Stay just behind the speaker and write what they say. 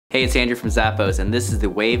Hey, it's Andrew from Zappos, and this is the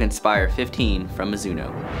Wave Inspire 15 from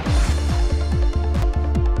Mizuno.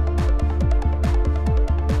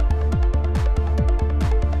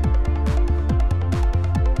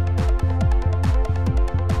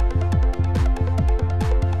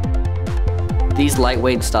 These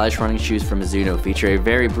lightweight and stylish running shoes from Mizuno feature a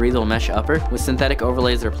very breathable mesh upper with synthetic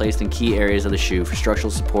overlays that are placed in key areas of the shoe for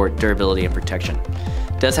structural support, durability, and protection.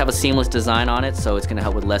 It does have a seamless design on it, so it's going to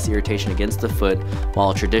help with less irritation against the foot,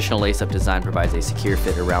 while a traditional lace-up design provides a secure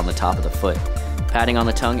fit around the top of the foot. Padding on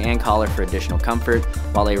the tongue and collar for additional comfort,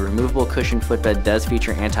 while a removable cushioned footbed does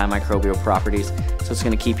feature antimicrobial properties, so it's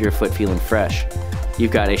going to keep your foot feeling fresh.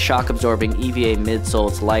 You've got a shock-absorbing EVA midsole.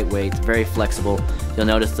 It's lightweight, it's very flexible. You'll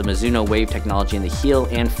notice the Mizuno Wave technology in the heel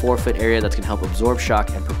and forefoot area that's going to help absorb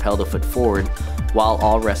shock and propel the foot forward, while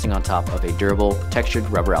all resting on top of a durable, textured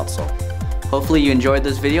rubber outsole. Hopefully you enjoyed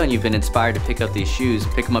this video and you've been inspired to pick up these shoes.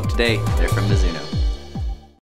 Pick them up today. They're from Mizuno.